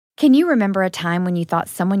Can you remember a time when you thought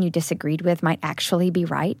someone you disagreed with might actually be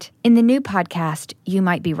right? In the new podcast, You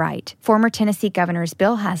Might Be Right, former Tennessee Governors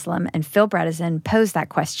Bill Haslam and Phil Bredesen pose that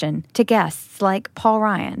question to guests like Paul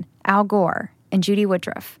Ryan, Al Gore, and Judy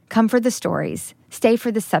Woodruff. Come for the stories, stay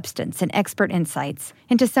for the substance and expert insights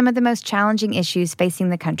into some of the most challenging issues facing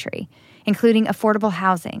the country, including affordable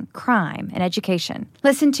housing, crime, and education.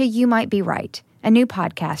 Listen to You Might Be Right, a new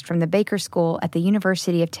podcast from the Baker School at the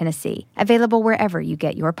University of Tennessee, available wherever you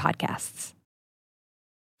get your podcasts.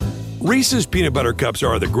 Reese's peanut butter cups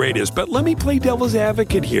are the greatest, but let me play devil's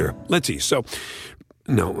advocate here. Let's see. So,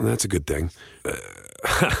 no, that's a good thing.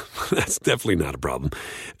 That's definitely not a problem.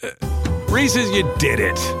 Reese's, you did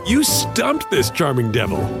it. You stumped this charming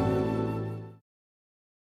devil.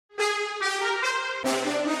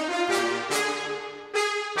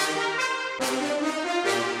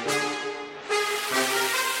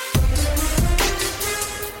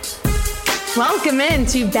 Welcome in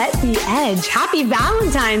to Bet the Edge. Happy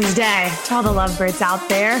Valentine's Day to all the lovebirds out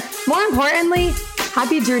there. More importantly,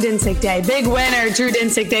 happy Drew Dinsick Day. Big winner, Drew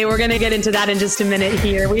Dinsick Day. We're going to get into that in just a minute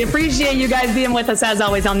here. We appreciate you guys being with us, as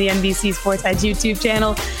always, on the NBC Sports Edge YouTube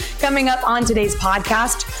channel. Coming up on today's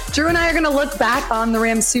podcast, Drew and I are going to look back on the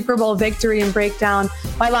Rams Super Bowl victory and break down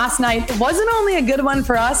why last night wasn't only a good one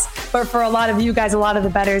for us, but for a lot of you guys, a lot of the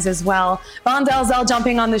bettors as well. Ron Dalzell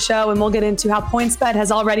jumping on the show, and we'll get into how PointsBet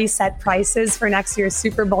has already set prices for next year's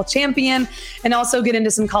Super Bowl champion, and also get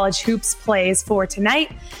into some college hoops plays for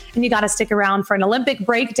tonight. And you got to stick around for an Olympic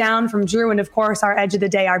breakdown from Drew, and of course, our Edge of the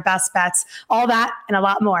Day, our best bets. All that and a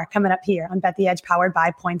lot more coming up here on Bet the Edge, powered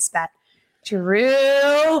by PointsBet. Drew,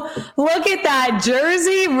 look at that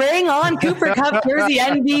jersey, ring on, Cooper Kupp jersey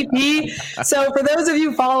MVP. So for those of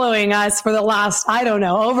you following us for the last,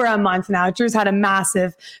 over a month now, Drew's had a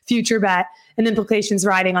massive future bet and implications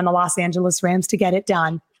riding on the Los Angeles Rams to get it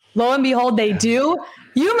done. Lo and behold, they do.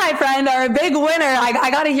 You, my friend, are a big winner. I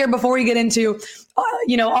got to hear before we get into,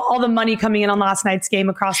 all the money coming in on last night's game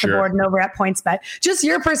across the board and over at PointsBet. Just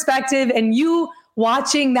your perspective and you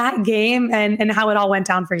watching that game and how it all went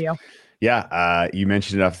down for you. Yeah, you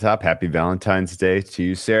mentioned it off the top. Happy Valentine's Day to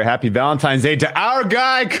you, Sarah. Happy Valentine's Day to our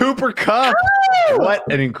guy, Cooper Kupp. What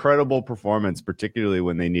an incredible performance, particularly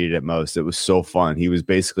when they needed it most. It was so fun. He was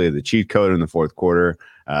basically the cheat code in the fourth quarter.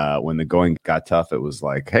 When the going got tough, it was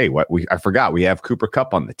like, hey, I forgot we have Cooper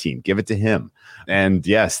Kupp on the team. Give it to him. And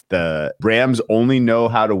yes, the Rams only know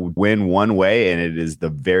how to win one way, and it is the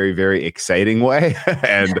very, very exciting way.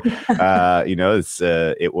 And,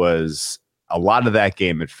 it was a lot of that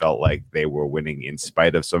game, it felt like they were winning in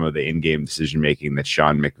spite of some of the in-game decision-making that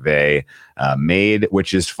Sean McVay made,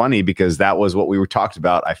 which is funny because that was what we were talked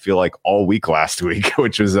about, I feel like, all week last week,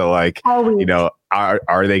 which was are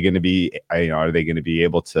they going to be, are they going to be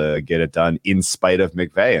able to get it done in spite of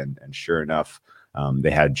McVay? And sure enough,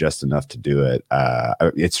 they had just enough to do it.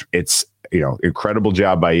 It's incredible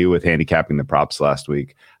job by you with handicapping the props last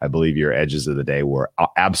week. I believe your edges of the day were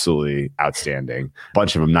absolutely outstanding. A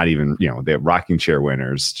bunch of them, not even, they're rocking chair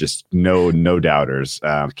winners, just no doubters.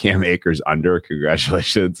 Cam Akers under,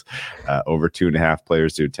 congratulations. Over 2.5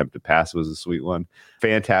 players to attempt to pass was a sweet one.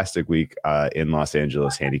 Fantastic week in Los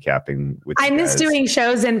Angeles handicapping. I miss doing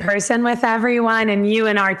shows in person with everyone and you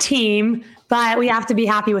and our team, but we have to be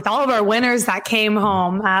happy with all of our winners that came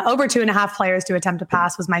home. Over 2.5 players to attempt to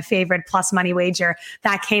pass was my favorite plus money wager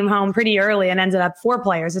that came home pretty early and ended up 4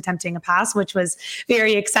 players attempting a pass, which was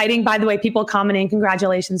very exciting. By the way, people commenting,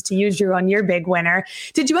 congratulations to you, Drew, on your big winner.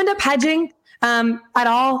 Did you end up hedging at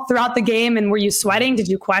all throughout the game? And were you sweating? Did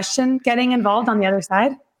you question getting involved on the other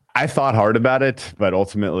side? I thought hard about it, but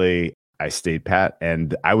ultimately I stayed pat,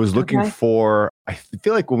 and I was looking for, I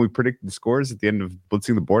feel like when we predicted the scores at the end of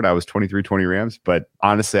blitzing the board, I was 23-20 Rams, but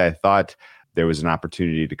honestly, I thought there was an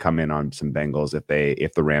opportunity to come in on some Bengals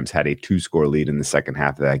if the Rams had a 2-score lead in the second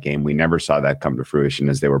half of that game. We never saw that come to fruition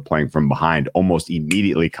as they were playing from behind almost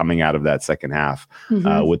immediately coming out of that second half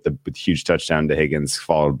with the huge touchdown to Higgins,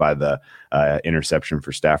 followed by the interception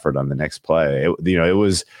for Stafford on the next play.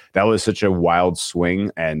 That was such a wild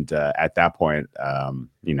swing, and at that point,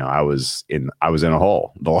 I was in a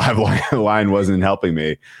hole. The live line wasn't helping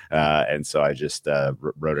me, and so I just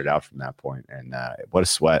wrote it out from that point. And what a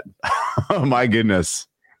sweat! Oh my goodness.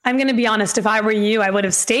 I'm going to be honest. If I were you, I would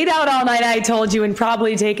have stayed out all night, I told you, and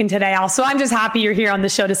probably taken today off. So I'm just happy you're here on the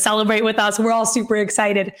show to celebrate with us. We're all super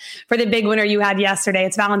excited for the big winner you had yesterday.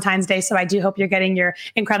 It's Valentine's Day, so I do hope you're getting your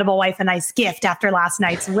incredible wife a nice gift after last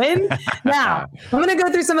night's win. Now, I'm going to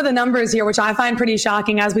go through some of the numbers here, which I find pretty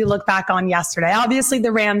shocking as we look back on yesterday. Obviously,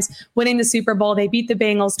 the Rams winning the Super Bowl. They beat the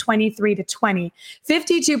Bengals 23-20.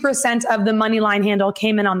 52% of the money line handle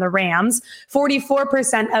came in on the Rams.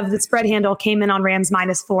 44% of the spread handle came in on Rams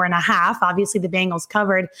 -4. +4.5. Obviously, the Bengals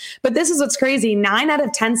covered. But this is what's crazy. 9 out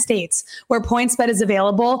of 10 states where PointsBet is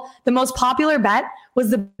available, the most popular bet was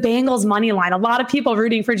the Bengals money line. A lot of people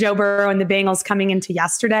rooting for Joe Burrow and the Bengals coming into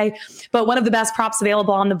yesterday. But one of the best props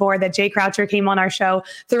available on the board that Jay Croucher came on our show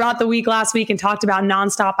throughout the week last week and talked about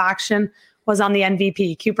nonstop action was on the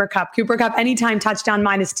MVP, Cooper Kupp. Cooper Kupp, anytime touchdown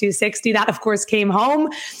 -260. That, of course, came home.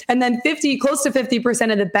 And then close to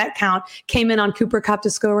 50% of the bet count came in on Cooper Kupp to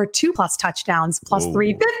score 2+ touchdowns,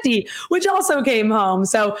 +350, which also came home.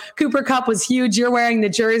 So Cooper Kupp was huge. You're wearing the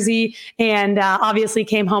jersey and obviously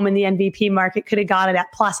came home in the MVP market. Could have got it at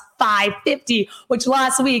 +550, which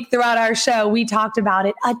last week throughout our show, we talked about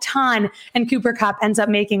it a ton. And Cooper Kupp ends up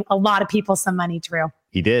making a lot of people some money, Drew.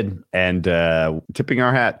 He did. And tipping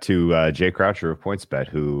our hat to Jay Croucher of PointsBet,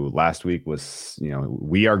 who last week was,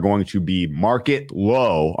 we are going to be market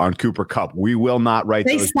low on Cooper Kupp. We will not write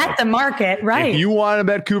They those set bets. the market, right? If you want to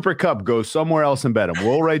bet Cooper Kupp, go somewhere else and bet him.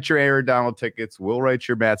 We'll write your Aaron Donald tickets. We'll write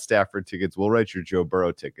your Matt Stafford tickets. We'll write your Joe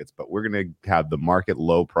Burrow tickets. But we're going to have the market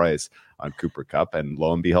low price on Cooper Kupp. And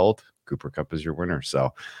lo and behold, Cooper Kupp is your winner.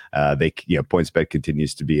 So PointsBet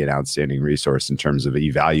continues to be an outstanding resource in terms of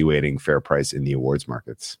evaluating fair price in the awards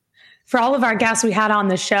markets. For all of our guests we had on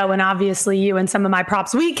the show, and obviously you and some of my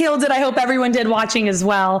props, we killed it. I hope everyone did watching as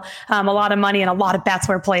well. A lot of money and a lot of bets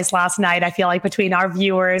were placed last night. I feel like between our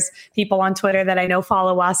viewers, people on Twitter that I know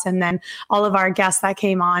follow us, and then all of our guests that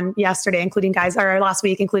came on yesterday, last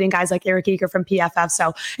week, including guys like Eric Eager from PFF.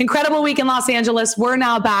 So incredible week in Los Angeles. We're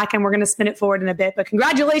now back and we're going to spin it forward in a bit. But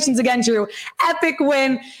congratulations again, Drew. Epic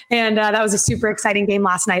win. And that was a super exciting game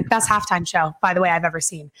last night. Best halftime show, by the way, I've ever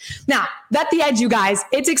seen. Now, Bet the Edge, you guys.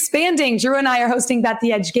 It's expanding. Drew and I are hosting Bet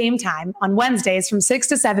the Edge Game Time on Wednesdays from 6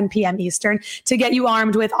 to 7 p.m. Eastern to get you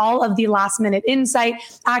armed with all of the last-minute insight,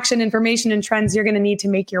 action, information, and trends you're going to need to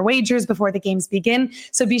make your wagers before the games begin.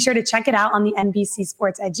 So be sure to check it out on the NBC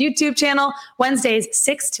Sports Edge YouTube channel, Wednesdays,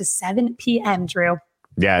 6 to 7 p.m., Drew.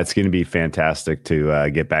 Yeah, it's going to be fantastic to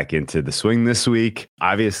get back into the swing this week.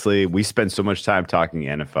 Obviously, we spent so much time talking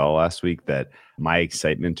NFL last week that my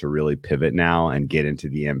excitement to really pivot now and get into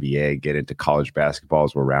the NBA, get into college basketball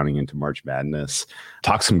as we're rounding into March Madness,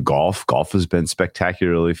 talk some golf. Golf has been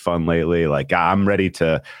spectacularly fun lately. Like, I'm ready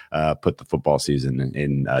to put the football season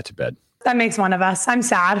to bed. That makes one of us. I'm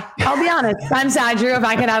sad. I'll be honest. I'm sad, Drew. If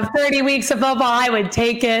I could have 30 weeks of football, I would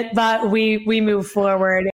take it. But we move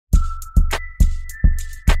forward.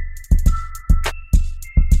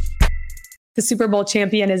 The Super Bowl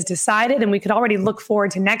champion is decided, and we could already look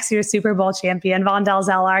forward to next year's Super Bowl champion. Vaughn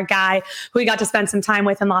Dalzell, our guy, who we got to spend some time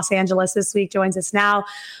with in Los Angeles this week, joins us now.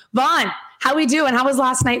 Vaughn, how we doing? How was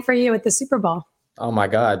last night for you at the Super Bowl? Oh my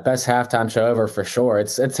God, best halftime show ever for sure.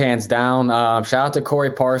 It's hands down. Shout out to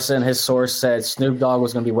Corey Parson. His source said Snoop Dogg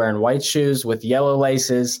was going to be wearing white shoes with yellow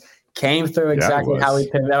laces. Came through exactly how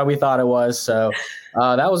we thought it was. So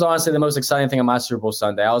that was honestly the most exciting thing on my Super Bowl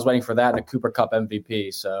Sunday. I was waiting for that and a Cooper Kupp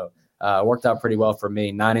MVP. So worked out pretty well for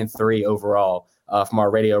me. 9-3 overall from our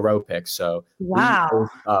Radio Row picks. So wow,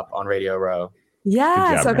 up on Radio Row.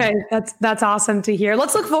 Yes. Job, okay. That's awesome to hear.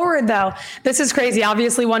 Let's look forward though. This is crazy.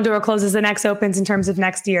 Obviously one door closes, the next opens in terms of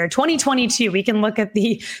next year. 2022, we can look at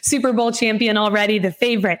the Super Bowl champion already, the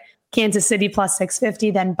favorite. Kansas City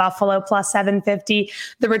 +650, then Buffalo +750,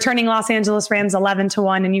 the returning Los Angeles Rams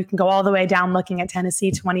 11-1, and you can go all the way down looking at Tennessee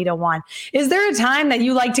 20-1. Is there a time that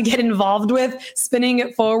you like to get involved with spinning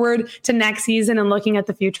it forward to next season and looking at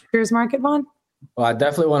the futures market, Vaughn? Well, I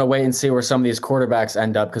definitely want to wait and see where some of these quarterbacks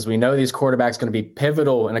end up because we know these quarterbacks going to be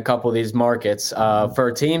pivotal in a couple of these markets.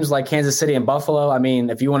 For teams like Kansas City and Buffalo, I mean,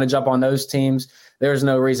 if you want to jump on those teams, there's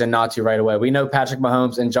no reason not to right away. We know Patrick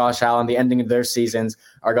Mahomes and Josh Allen, the ending of their seasons,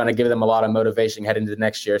 are going to give them a lot of motivation heading into the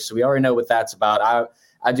next year. So we already know what that's about.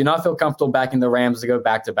 I do not feel comfortable backing the Rams to go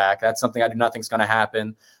back-to-back. That's something I do not think is going to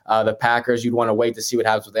happen. The Packers, you'd want to wait to see what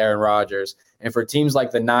happens with Aaron Rodgers. And for teams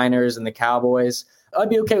like the Niners and the Cowboys, I'd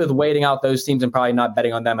be okay with waiting out those teams and probably not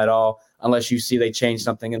betting on them at all unless you see they change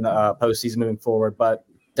something in the postseason moving forward. But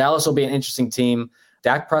Dallas will be an interesting team.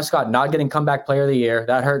 Dak Prescott not getting comeback player of the year.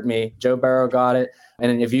 That hurt me. Joe Burrow got it.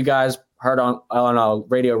 And if you guys heard on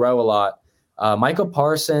Radio Row a lot, Michael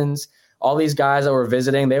Parsons, all these guys that were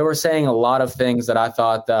visiting, they were saying a lot of things that I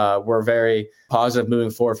thought were very positive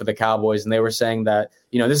moving forward for the Cowboys. And they were saying that,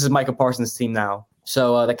 this is Michael Parsons' team now.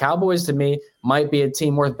 So the Cowboys, to me, might be a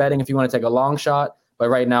team worth betting if you want to take a long shot. But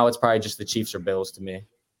right now, it's probably just the Chiefs or Bills to me.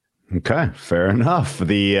 Okay, fair enough.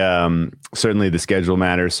 The certainly the schedule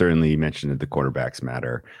matters. Certainly, you mentioned that the quarterbacks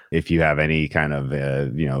matter. If you have any kind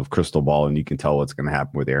of crystal ball and you can tell what's going to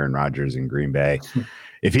happen with Aaron Rodgers in Green Bay,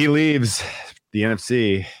 if he leaves, the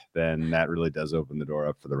NFC, then that really does open the door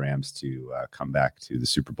up for the Rams to come back to the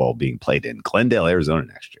Super Bowl being played in Glendale, Arizona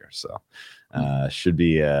next year. So should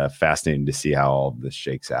be fascinating to see how all of this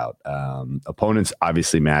shakes out. Opponents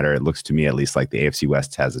obviously matter. It looks to me at least like the AFC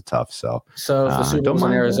West has it tough. So if the Super Bowl's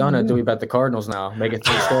in Arizona, do we bet the Cardinals now? Make it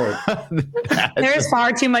 3 straight. There's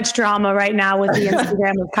far too much drama right now with the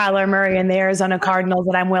Instagram of Kyler Murray and the Arizona Cardinals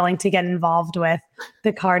that I'm willing to get involved with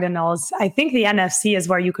the Cardinals. I think the NFC is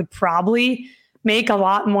where you could probably make a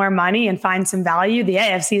lot more money and find some value. The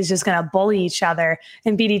AFC is just going to bully each other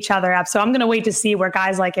and beat each other up. So I'm going to wait to see where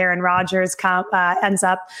guys like Aaron Rodgers ends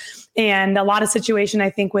up. And a lot of situation, I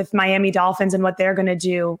think, with Miami Dolphins and what they're going to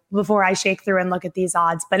do before I shake through and look at these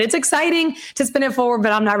odds. But it's exciting to spin it forward,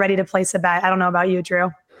 but I'm not ready to place a bet. I don't know about you, Drew.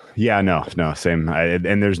 Yeah, no, same.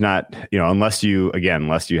 And there's not, unless you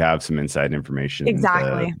have some inside information.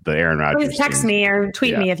 Exactly. The Aaron Rodgers. Please text me or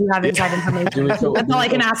tweet me if you have inside information. That's all I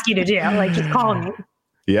can ask you to do. Like, just call me.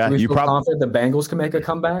 Yeah, you probably confident the Bengals can make a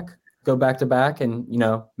comeback, go back to back, and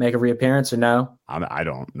make a reappearance, or no? I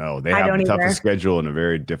don't know. They have the toughest schedule in a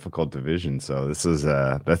very difficult division. So this is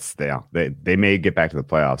they may get back to the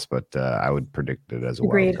playoffs, but I would predict it as a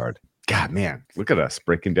wild card. God, man, look at us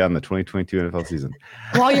breaking down the 2022 NFL season.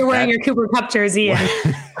 While you're wearing your Cooper Kupp jersey. And,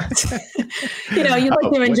 you'd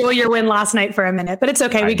like to enjoy your win last night for a minute, but it's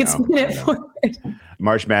okay. We can spin it forward.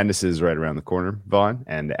 March Madness is right around the corner, Vaughn.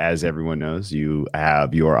 And as everyone knows, you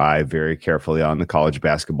have your eye very carefully on the college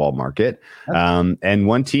basketball market. And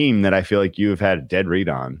one team that I feel like you have had a dead read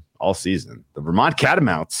on all season, the Vermont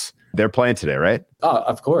Catamounts. They're playing today, right? Oh,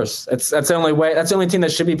 of course. That's the only way. That's the only team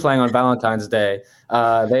that should be playing on Valentine's Day. They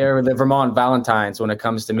are the Vermont Valentines when it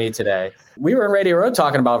comes to me today. We were in Radio Row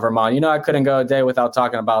talking about Vermont. I couldn't go a day without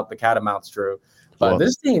talking about the Catamounts, Drew. But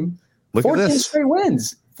this team, 14 straight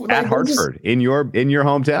wins at Hartford in your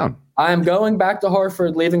hometown. I am going back to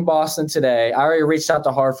Hartford, leaving Boston today. I already reached out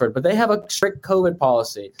to Hartford, but they have a strict COVID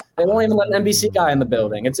policy. They won't even let an NBC guy in the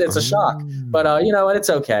building. It's a shock. But you know what? It's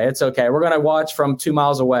okay. It's okay. We're going to watch from 2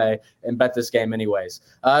 miles away and bet this game anyways.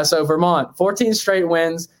 So Vermont, 14 straight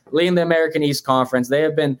wins, leading the American East Conference. They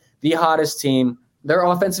have been the hottest team. Their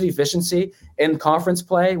offensive efficiency in conference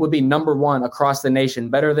play would be number 1 across the nation,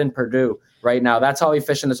 better than Purdue right now. That's how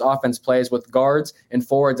efficient this offense plays with guards and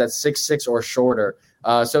forwards at 6'6" or shorter.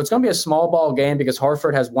 So it's going to be a small ball game because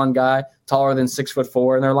Hartford has one guy taller than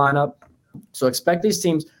 6'4" in their lineup. So expect these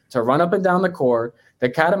teams to run up and down the court. The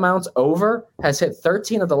Catamounts over has hit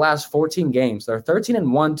 13 of the last 14 games. They're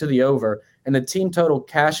 13-1 to the over, and the team total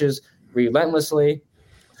cashes relentlessly,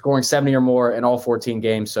 scoring 70 or more in all 14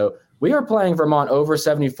 games. So we are playing Vermont over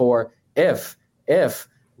 74 if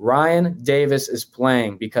Ryan Davis is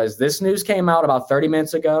playing, because this news came out about 30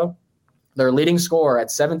 minutes ago. Their leading scorer at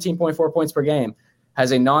 17.4 points per game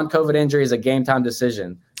has a non-COVID injury as a game-time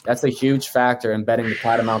decision. That's a huge factor in betting the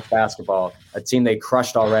Catamounts basketball, a team they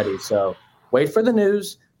crushed already. So wait for the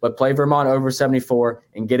news, but play Vermont over 74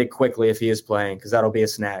 and get it quickly if he is playing, because that'll be a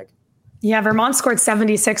snag. Yeah, Vermont scored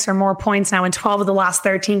 76 or more points now in 12 of the last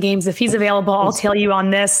 13 games. If he's available, I'll tell you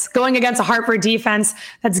on this. Going against a Hartford defense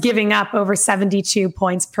that's giving up over 72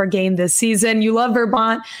 points per game this season. You love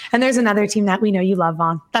Vermont. And there's another team that we know you love,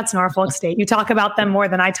 Vaughn. That's Norfolk State. You talk about them more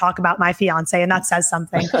than I talk about my fiance, and that says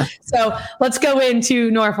something. So let's go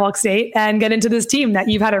into Norfolk State and get into this team that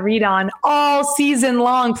you've had a read on all season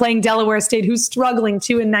long, playing Delaware State, who's struggling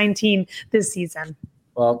 2-19 this season.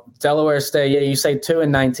 Well, Delaware State, yeah, you say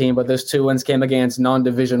 2-19, but those 2 wins came against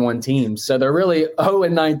non-Division I teams. So they're really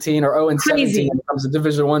 0-19 or 0-17 when it comes to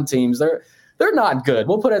Division I teams. They're not good.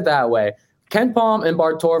 We'll put it that way. Ken Palm and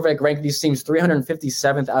Bart Torvik ranked these teams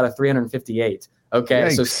 357th out of 358. Okay,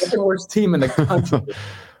 Yikes. So second worst team in the country.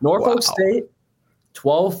 Norfolk State,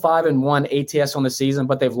 12-5-1 ATS on the season,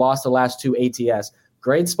 but they've lost the last 2 ATS.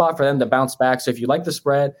 Great spot for them to bounce back. So if you like the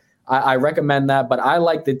spread, I recommend that, but I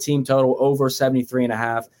like the team total over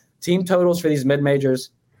 73.5. Team totals for these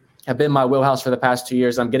mid-majors have been my wheelhouse for the past 2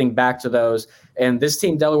 years. I'm getting back to those. And this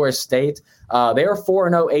team, Delaware State, they are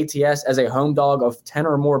 4-0 ATS as a home dog of 10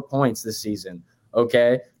 or more points this season.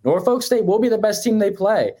 Okay, Norfolk State will be the best team they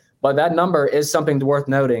play, but that number is something worth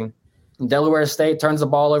noting. Delaware State turns the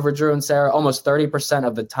ball over, Drew and Sarah, almost 30%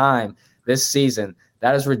 of the time this season.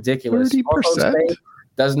 That is ridiculous. 30%? Norfolk State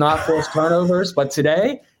does not force turnovers, but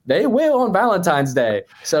today they will on Valentine's Day.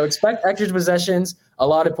 So expect extra possessions, a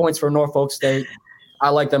lot of points for Norfolk State. I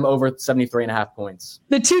like them over 73.5 points.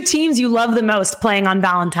 The 2 teams you love the most playing on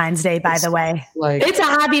Valentine's Day, by the way. It's a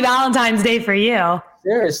happy Valentine's Day for you.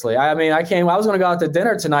 Seriously. I mean, I was going to go out to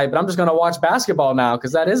dinner tonight, but I'm just going to watch basketball now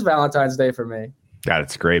because that is Valentine's Day for me. God,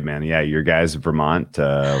 it's great, man. Yeah, your guys, Vermont,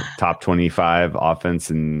 top 25 offense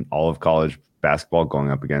in all of college basketball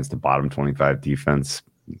going up against a bottom 25 defense.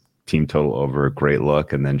 Team total over, great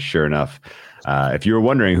look. And then sure enough, if you were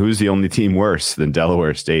wondering who's the only team worse than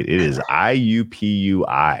Delaware State, it is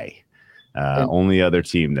IUPUI. Only other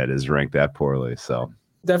team that is ranked that poorly. So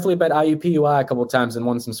definitely bet IUPUI a couple of times and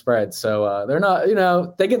won some spreads. So they're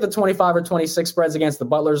not, they get the 25 or 26 spreads against the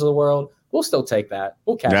Butlers of the world. We'll still take that.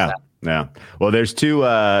 We'll catch that. Yeah. Well, there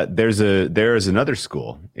is another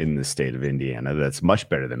school in the state of Indiana that's much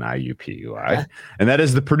better than IUPUI, and that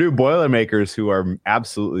is the Purdue Boilermakers, who are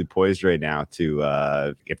absolutely poised right now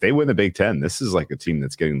to, if they win the Big Ten, this is like a team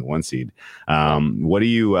that's getting the 1 seed. What do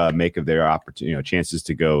you make of their opportunity, chances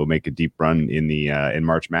to go make a deep run in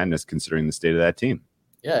March Madness, considering the state of that team?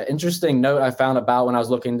 Yeah, interesting note I found about when I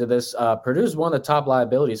was looking into this. Purdue's one of the top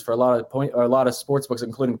liabilities for a lot of sports books,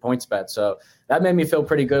 including PointsBet. So that made me feel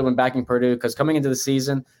pretty good when backing Purdue, because coming into the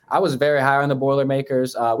season, I was very high on the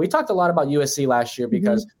Boilermakers. We talked a lot about USC last year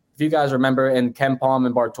because if you guys remember, in Ken Palm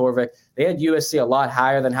and Bart Torvik, they had USC a lot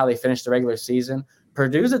higher than how they finished the regular season.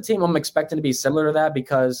 Purdue's a team I'm expecting to be similar to that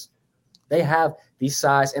because they have the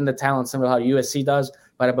size and the talent similar to how USC does,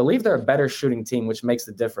 but I believe they're a better shooting team, which makes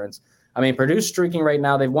the difference. I mean, Purdue's streaking right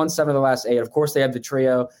now. They've won 7 of the last 8. Of course, they have the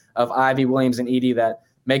trio of Ivy, Williams, and Edey that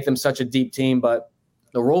make them such a deep team. But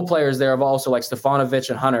the role players there have also, like Stefanovic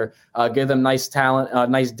and Hunter, give them nice talent,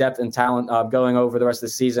 nice depth and talent going over the rest of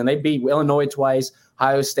the season. They beat Illinois twice,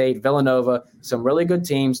 Ohio State, Villanova, some really good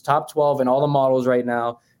teams, top 12 in all the models right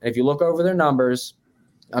now. And if you look over their numbers,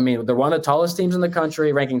 I mean, they're one of the tallest teams in the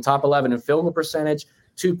country, ranking top 11 in field goal percentage,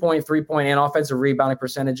 2-point, 3-point, and offensive rebounding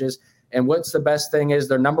percentages. And what's the best thing is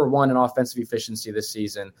they're number 1 in offensive efficiency this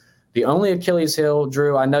season. The only Achilles heel,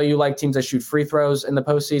 Drew, I know you like teams that shoot free throws in the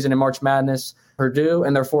postseason in March Madness. Purdue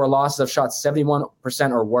and their 4 losses have shot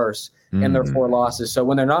 71% or worse in their 4 losses. So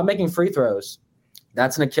when they're not making free throws,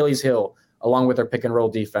 that's an Achilles heel along with their pick and roll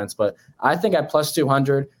defense. But I think at plus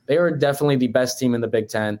 200, they are definitely the best team in the Big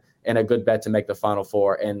Ten and a good bet to make the Final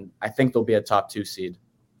Four. And I think they'll be a top 2 seed.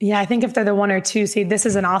 Yeah, I think if they're the 1 or 2 seed, this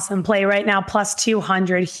is an awesome play right now. Plus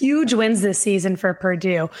 200, huge wins this season for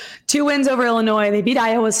Purdue. 2 wins over Illinois. They beat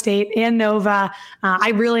Iowa State and Nova. I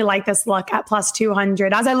really like this look at plus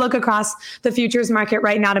 200. As I look across the futures market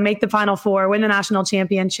right now to make the Final Four, win the national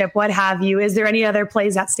championship, what have you, is there any other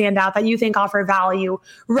plays that stand out that you think offer value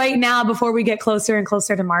right now before we get closer and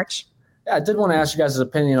closer to March? Yeah, I did want to ask you guys'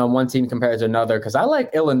 opinion on one team compared to another, because I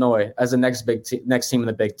like Illinois as the next team in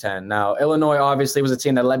the Big Ten. Now, Illinois obviously was a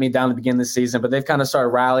team that let me down to begin the season, but they've kind of started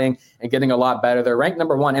rallying and getting a lot better. They're ranked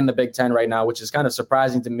number 1 in the Big Ten right now, which is kind of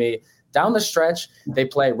surprising to me. Down the stretch, they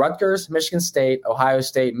play Rutgers, Michigan State, Ohio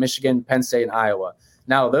State, Michigan, Penn State, and Iowa.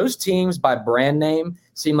 Now, those teams by brand name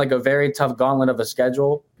seem like a very tough gauntlet of a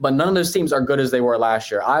schedule, but none of those teams are good as they were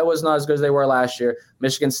last year. Iowa's not as good as they were last year.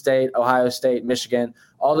 Michigan State, Ohio State, Michigan,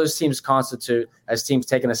 all those teams constitute as teams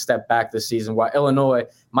taking a step back this season, while Illinois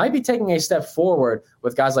might be taking a step forward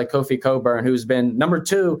with guys like Kofi Cockburn, who's been number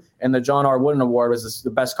 2 in the John R. Wooden Award as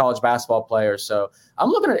the best college basketball player. So I'm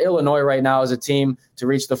looking at Illinois right now as a team to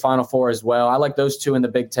reach the Final Four as well. I like those 2 in the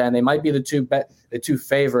Big Ten. They might be the two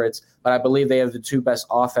favorites, but I believe they have the 2 best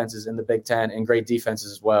offenses in the Big Ten and great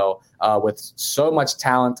defenses as well, with so much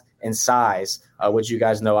talent and size, which you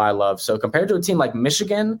guys know I love. So compared to a team like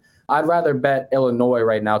Michigan, I'd rather bet Illinois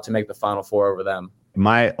right now to make the Final Four over them.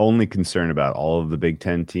 My only concern about all of the Big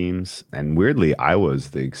Ten teams, and weirdly,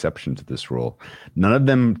 Iowa's the exception to this rule, none of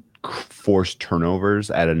them force turnovers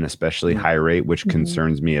at an especially high rate, which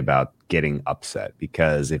concerns me about getting upset.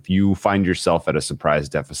 Because if you find yourself at a surprise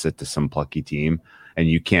deficit to some plucky team and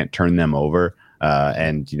you can't turn them over,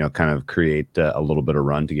 and kind of create a little bit of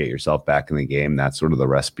run to get yourself back in the game, that's sort of the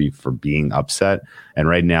recipe for being upset. And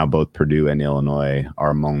right now, both Purdue and Illinois are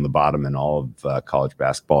among the bottom in all of college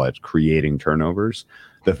basketball at creating turnovers.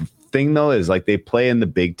 The thing, though, is like they play in the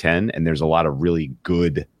Big Ten, and there's a lot of really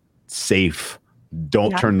good, safe,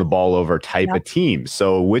 don't turn the ball over type of teams.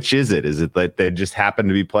 So which is it? Is it that they just happen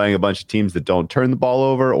to be playing a bunch of teams that don't turn the ball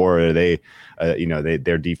over, or are they,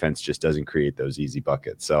 their defense just doesn't create those easy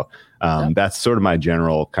buckets? So that's sort of my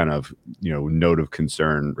general kind of, note of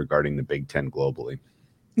concern regarding the Big Ten globally.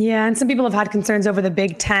 Yeah, and some people have had concerns over the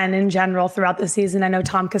Big Ten in general throughout the season. I know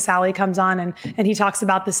Tom Casale comes on and he talks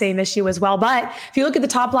about the same issue as well. But if you look at the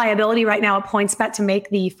top liability right now at PointsBet to make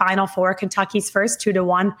the Final Four, Kentucky's first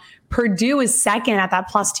 2-1, Purdue is second at that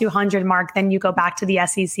plus 200 mark. Then you go back to the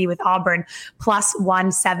SEC with Auburn plus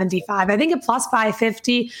 175. I think at plus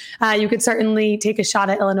 550, you could certainly take a shot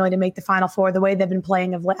at Illinois to make the Final Four the way they've been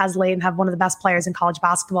playing as late and have one of the best players in college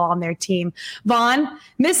basketball on their team. Vaughn,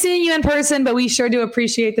 miss seeing you in person, but we sure do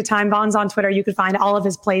appreciate the time. Vaughn's on Twitter. You can find all of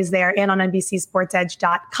his plays there and on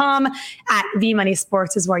NBCSportsEdge.com. At VMoney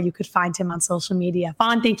Sports is where you could find him on social media.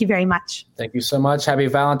 Vaughn, thank you very much. Thank you so much. Happy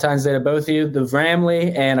Valentine's Day to both of you, the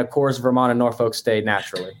Ramley, and of course, Vermont and Norfolk State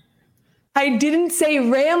naturally. I didn't say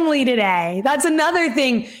Ramley today. That's another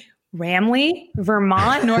thing. Ramley,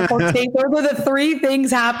 Vermont, Norfolk State. Those are the three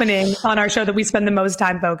things happening on our show that we spend the most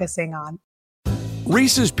time focusing on.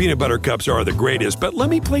 Reese's peanut butter cups are the greatest, but let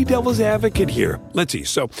me play devil's advocate here. Let's see.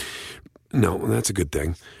 So, no, that's a good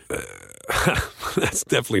thing. That's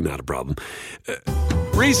definitely not a problem.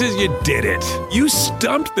 Reese's, you did it. You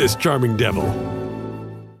stumped this charming devil.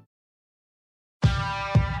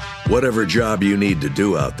 Whatever job you need to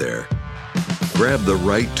do out there, grab the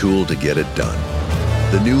right tool to get it done.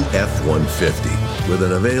 The new F-150 with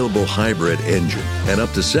an available hybrid engine and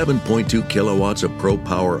up to 7.2 kilowatts of Pro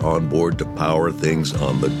Power onboard to power things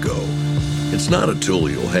on the go. It's not a tool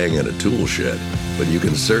you'll hang in a tool shed, but you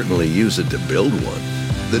can certainly use it to build one.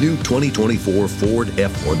 The new 2024 Ford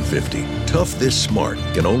F-150. Tough this smart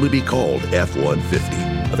can only be called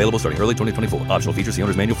F-150. Available starting early 2024. Optional features, the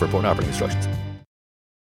owner's manual for important operating instructions.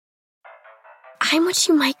 I'm what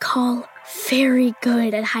you might call very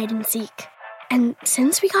good at hide and seek. And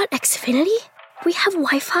since we got Xfinity, we have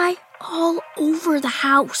Wi-Fi all over the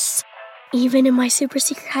house, even in my super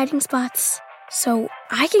secret hiding spots. So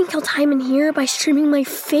I can kill time in here by streaming my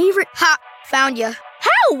favorite... Ha! Found you.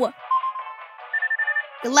 How?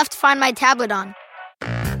 You left Find My tablet on.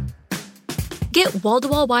 Get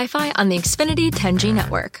wall-to-wall Wi-Fi on the Xfinity 10G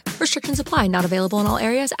network. Restrictions apply. Not available in all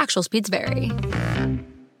areas. Actual speeds vary.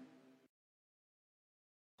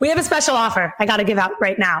 We have a special offer I got to give out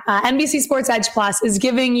right now. NBC Sports Edge Plus is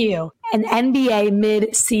giving you an NBA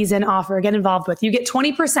mid-season offer. Get involved with. You get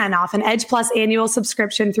 20% off an Edge Plus annual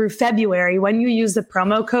subscription through February when you use the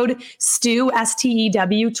promo code STEW,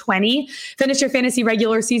 STEW20. Finish your fantasy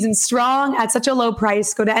regular season strong at such a low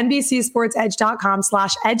price. Go to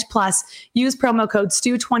NBCSportsEdge.com/Edge Plus. Use promo code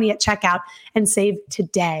STEW20 at checkout and save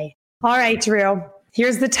today. All right, Drew.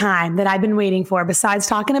 Here's the time that I've been waiting for, besides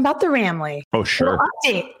talking about the Ramley. Oh, sure.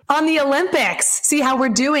 Update on the Olympics. See how we're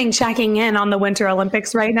doing, checking in on the Winter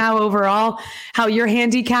Olympics right now overall, how you're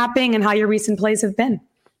handicapping and how your recent plays have been.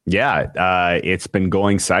 Yeah, it's been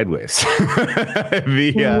going sideways.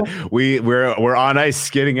 We're on ice,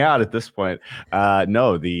 skidding out at this point. A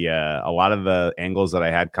lot of the angles that I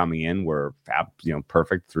had coming in were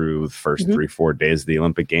perfect through the first 3-4 days of the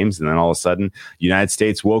Olympic Games, and then all of a sudden, the United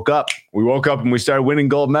States woke up. We woke up and we started winning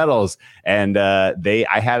gold medals, and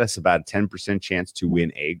I had us about a 10% chance to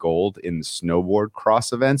win a gold in the snowboard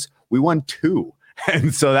cross events. We won 2.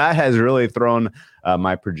 And so that has really thrown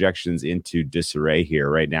my projections into disarray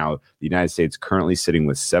here. Right now, the United States currently sitting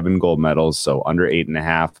with 7 gold medals, so under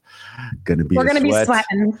 8.5. We're going to be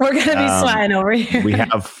sweating. We're going to be sweating over here.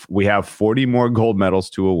 we have 40 more gold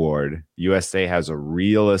medals to award. USA has a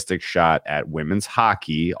realistic shot at women's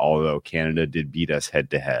hockey, although Canada did beat us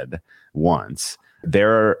head-to-head once.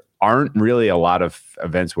 There aren't really a lot of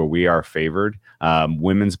events where we are favored.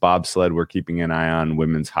 Women's bobsled, we're keeping an eye on.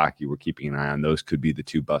 Women's hockey, we're keeping an eye on. Those could be the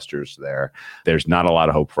 2 busters there. There's not a lot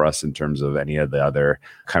of hope for us in terms of any of the other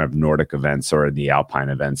kind of Nordic events or the Alpine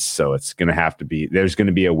events. So it's going to have to be, there's going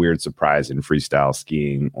to be a weird surprise in freestyle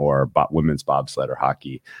skiing or women's bobsled or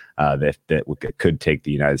hockey that could take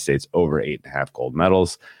the United States over 8.5 gold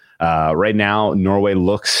medals. Right now, Norway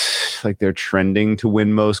looks like they're trending to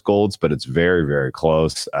win most golds, but it's very, very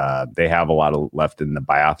close. They have a lot left in the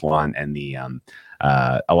biathlon and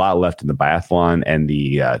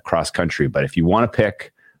the cross country. But if you want to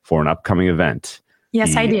pick for an upcoming event,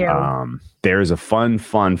 yes, I do. There's a fun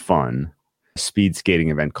speed skating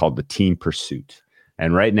event called the Team Pursuit.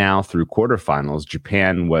 And right now, through quarterfinals,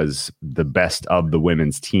 Japan was the best of the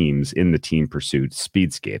women's teams in the Team Pursuit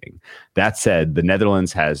speed skating. That said, the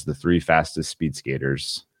Netherlands has the 3 fastest speed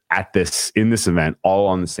skaters in this event, all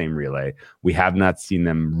on the same relay. We have not seen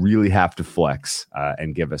them really have to flex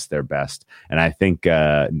and give us their best. And I think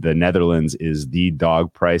the Netherlands is the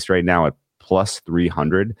dog price right now at plus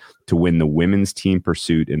 300 to win the women's team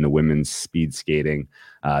pursuit in the women's speed skating.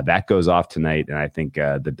 That goes off tonight, and I think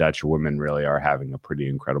the Dutch women really are having a pretty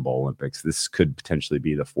incredible Olympics. This could potentially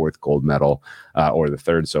be the 4th gold medal, or the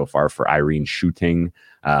 3rd so far for Irene Schutting,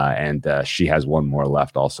 and she has one more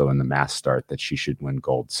left also in the mass start that she should win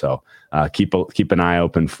gold. So keep an eye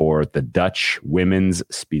open for the Dutch women's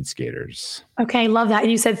speed skaters. Okay, love that.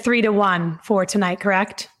 And you said 3-1 for tonight,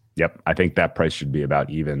 correct? Yep, I think that price should be about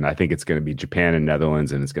even. I think it's going to be Japan and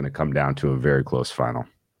Netherlands, and it's going to come down to a very close final.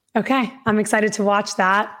 Okay, I'm excited to watch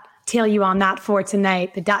that. Tail you on that for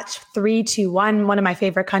tonight. The Dutch 3-1, one of my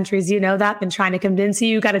favorite countries. You know that. Been trying to convince you.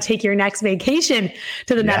 You got to take your next vacation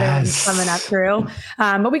to the Netherlands coming up through.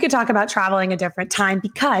 But we could talk about traveling a different time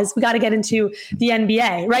because we got to get into the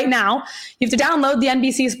NBA. Right now, you have to download the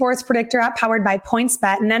NBC Sports Predictor app powered by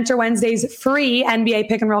PointsBet and enter Wednesday's free NBA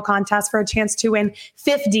pick and roll contest for a chance to win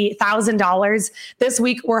 $50,000. This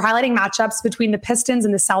week, we're highlighting matchups between the Pistons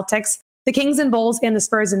and the Celtics, the Kings and Bulls, and the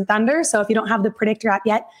Spurs and Thunder. So if you don't have the Predictor app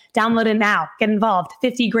yet, download it now. Get involved.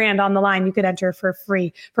 $50,000 on the line. You could enter for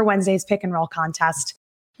free for Wednesday's pick and roll contest.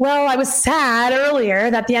 Well, I was sad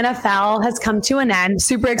earlier that the NFL has come to an end.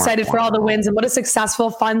 Super excited for all the wins and what a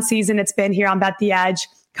successful, fun season it's been here on Bet the Edge,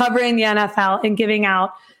 covering the NFL and giving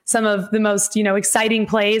out some of the most, exciting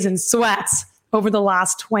plays and sweats over the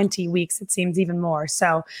last 20 weeks, it seems even more.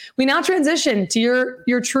 So we now transition to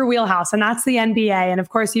your true wheelhouse, and that's the NBA. And of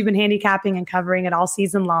course, you've been handicapping and covering it all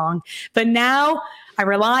season long. But now I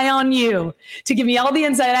rely on you to give me all the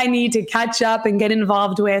insight I need to catch up and get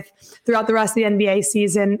involved with throughout the rest of the NBA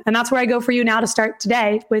season. And that's where I go for you now to start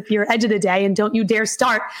today with your edge of the day. And don't you dare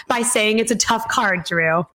start by saying it's a tough card,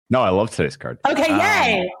 Drew. No, I love today's card. Okay,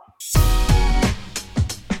 yay.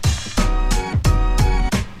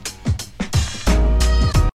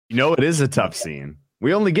 It is a tough scene.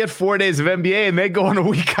 We only get 4 days of NBA and they go on a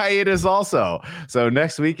week hiatus also. So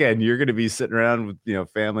next weekend, you're going to be sitting around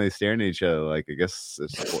with, family staring at each other. Like, I guess,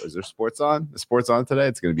 is there sports on? Is sports on today?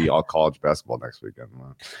 It's going to be all college basketball next weekend.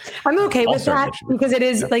 I'm okay with that because it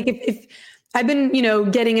is like if I've been,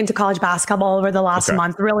 getting into college basketball over the last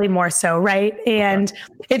month, really more so. Right. And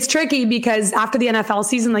it's tricky because after the NFL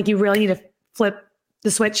season, like you really need to flip the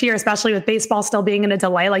switch here, especially with baseball still being in a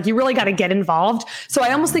delay. Like you really got to get involved. So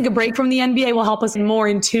I almost think a break from the NBA will help us more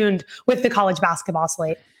in tune with the college basketball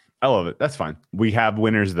slate. I love it. That's fine. We have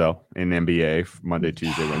winners though in NBA Monday,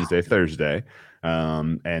 Tuesday, Wednesday, Thursday.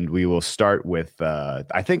 And we will start with,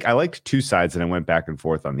 I think I liked two sides and I went back and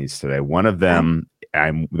forth on these today. One of them,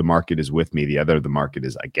 the market is with me. The other, the market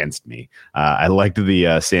is against me. I liked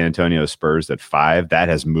the San Antonio Spurs at 5. That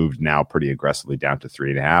has moved now pretty aggressively down to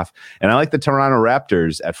 3.5. And I like the Toronto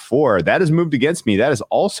Raptors at 4. That has moved against me. That is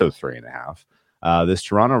also 3.5. This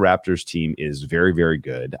Toronto Raptors team is very, very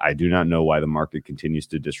good. I do not know why the market continues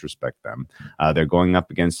to disrespect them. They're going up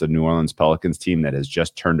against the New Orleans Pelicans team that has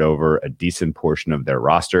just turned over a decent portion of their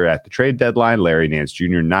roster at the trade deadline. Larry Nance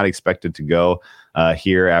Jr. not expected to go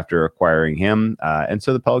here after acquiring him. And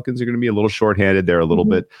so the Pelicans are going to be a little shorthanded. They're a little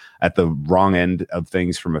bit at the wrong end of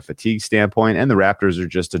things from a fatigue standpoint. And the Raptors are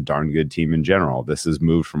just a darn good team in general. This has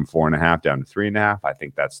moved from 4.5 down to 3.5. I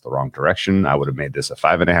think that's the wrong direction. I would have made this a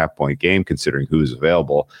 5.5 point game considering who's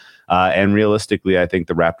available. And realistically, I think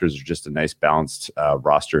the Raptors are just a nice balanced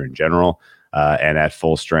roster in general. And at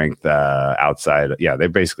full strength outside, they're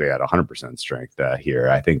basically at 100% strength here.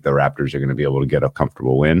 I think the Raptors are going to be able to get a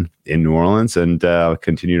comfortable win in New Orleans and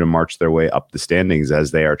continue to march their way up the standings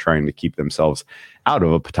as they are trying to keep themselves out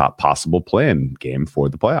of a top possible play-in game for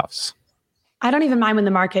the playoffs. I don't even mind when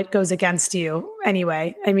the market goes against you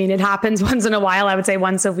anyway. I mean, it happens once in a while, I would say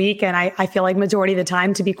once a week. And I feel like majority of the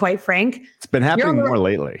time, to be quite frank. It's been happening more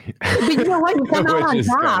lately. But you know what? You come out on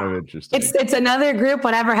top. Kind of interesting. It's another group,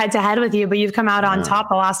 whatever, head to head with you, but you've come out on top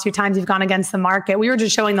the last 2 times you've gone against the market. We were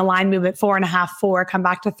just showing the line movement 4.5, 4, come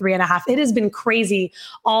back to 3.5. It has been crazy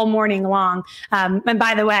all morning long. And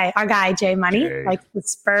by the way, our guy, Jay Money, likes the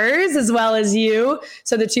Spurs as well as you.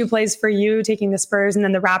 So the 2 plays for you, taking the Spurs and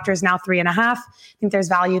then the Raptors now 3.5. I think there's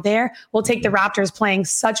value there. We'll take the Raptors playing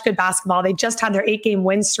such good basketball. They just had their 8-game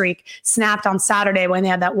win streak snapped on Saturday when they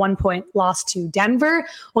had that 1-point loss to Denver.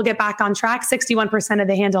 We'll get back on track. 61% of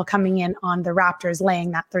the handle coming in on the Raptors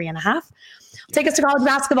laying that 3.5. Take us to college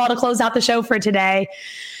basketball to close out the show for today.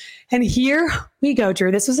 And here We go,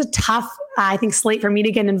 Drew. This was a tough, I think, slate for me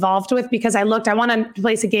to get involved with because I wanted to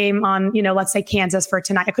place a game on, let's say Kansas for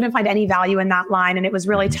tonight. I couldn't find any value in that line, and it was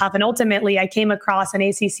really tough. And ultimately, I came across an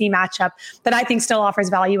ACC matchup that I think still offers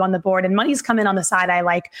value on the board, and money's come in on the side I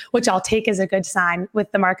like, which I'll take as a good sign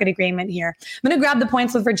with the market agreement here. I'm going to grab the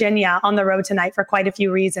points with Virginia on the road tonight for quite a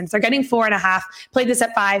few reasons. They're getting 4.5. Played this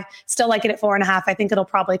at 5. Still like it at 4.5. I think it'll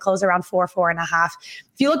probably close around 4.5.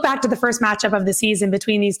 If you look back to the first matchup of the season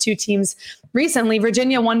between these two teams recently,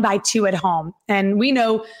 Virginia won by 2 at home. And we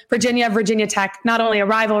know Virginia Tech, not only a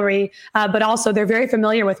rivalry, but also they're very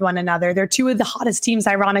familiar with one another. They're two of the hottest teams,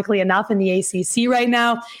 ironically enough, in the ACC right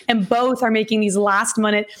now. And both are making these last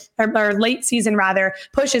minute or late season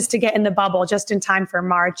pushes to get in the bubble just in time for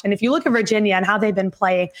March. And if you look at Virginia and how they've been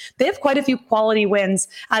playing, they have quite a few quality wins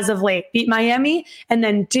as of late. Beat Miami and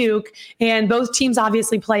then Duke, and both teams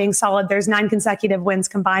obviously playing solid. There's 9 consecutive wins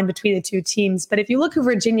combined between the two teams. But if you look who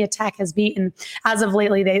Virginia Tech has beaten as of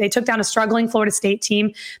lately, they took down a struggling Florida State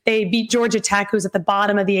team. They beat Georgia Tech, who's at the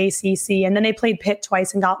bottom of the ACC, and then they played Pitt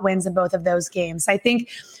twice and got wins in both of those games. I think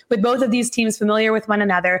with both of these teams familiar with one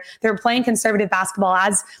another, they're playing conservative basketball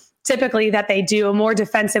as typically that they do, a more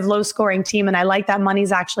defensive, low-scoring team, and I like that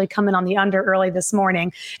money's actually coming on the under early this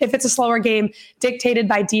morning. If it's a slower game dictated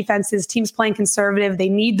by defenses, teams playing conservative, they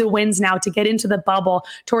need the wins now to get into the bubble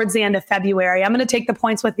towards the end of February. I'm going to take the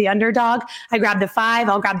points with the underdog. I grab the 5.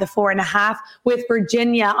 I'll grab the 4.5 with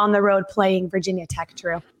Virginia on the road playing Virginia Tech,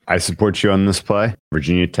 Drew. I support you on this play.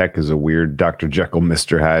 Virginia Tech is a weird Dr. Jekyll,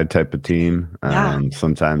 Mr. Hyde type of team.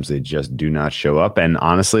 Sometimes they just do not show up. And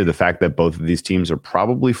honestly, the fact that both of these teams are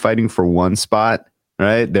probably fighting for one spot,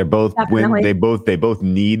 right? They're both win. They both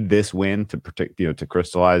need this win to protect, to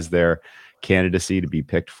crystallize their candidacy to be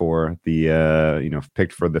picked for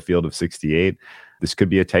the field of 68. This could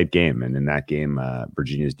be a tight game. And in that game,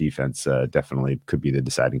 Virginia's defense definitely could be the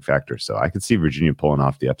deciding factor. So I could see Virginia pulling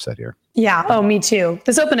off the upset here. Yeah. Oh, me too.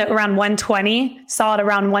 This opened at around 120, saw it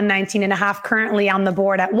around 119.5, currently on the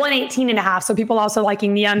board at 118.5. So people also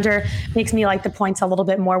liking the under. Makes me like the points a little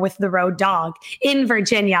bit more with the road dog in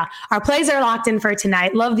Virginia. Our plays are locked in for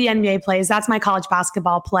tonight. Love the NBA plays. That's my college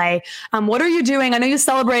basketball play. What are you doing? I know you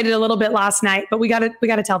celebrated a little bit last night, but we got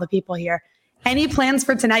to tell the people here. Any plans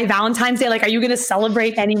for tonight, Valentine's Day? Like, are you going to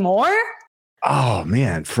celebrate anymore? Oh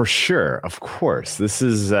man, for sure. Of course. This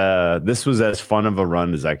was as fun of a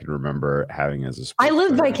run as I can remember having as a sports I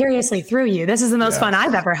lived player. Vicariously through you. This is the most fun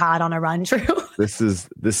I've ever had on a run, Drew. This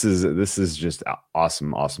is just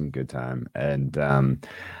awesome good time. And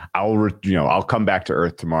I'll come back to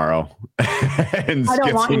earth tomorrow and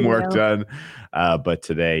get some work done. But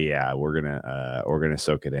today, we're gonna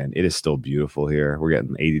soak it in. It is still beautiful here. We're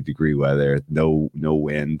getting 80-degree weather, no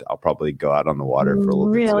wind. I'll probably go out on the water for a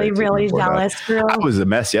little bit. Really jealous. I was a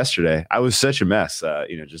mess yesterday. I was such a mess.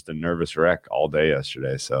 Just a nervous wreck all day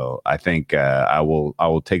yesterday. So I think I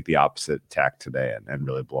will take the opposite tack today and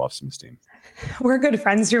really blow off some steam. We're good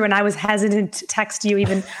friends, Drew, and I was hesitant to text you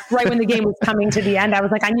even right when the game was coming to the end. I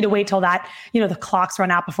was like, I need to wait till that, the clocks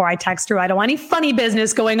run out before I text Drew. I don't want any funny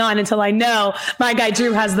business going on until I know my guy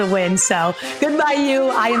Drew has the win. So goodbye, you.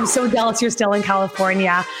 I am so jealous you're still in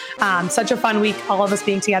California. Such a fun week, all of us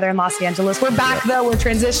being together in Los Angeles. We're back, though. We're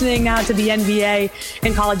transitioning now to the NBA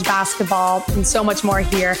and college basketball and so much more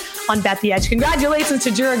here on Bet the Edge. Congratulations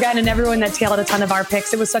to Drew again and everyone that tailed a ton of our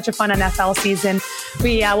picks. It was such a fun NFL season.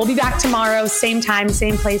 We'll be back tomorrow. Same time,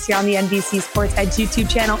 same place here on the NBC Sports Edge YouTube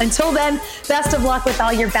channel. Until then, best of luck with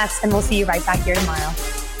all your bets, and we'll see you right back here tomorrow.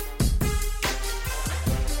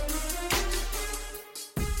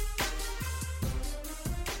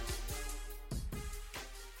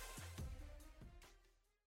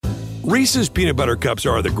 Reese's peanut butter cups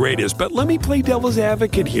are the greatest, but let me play devil's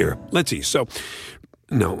advocate here. Let's see. So,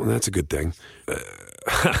 no, that's a good thing.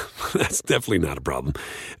 That's definitely not a problem.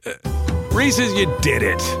 Reese's, you did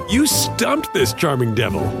it. You stumped this charming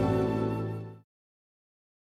devil.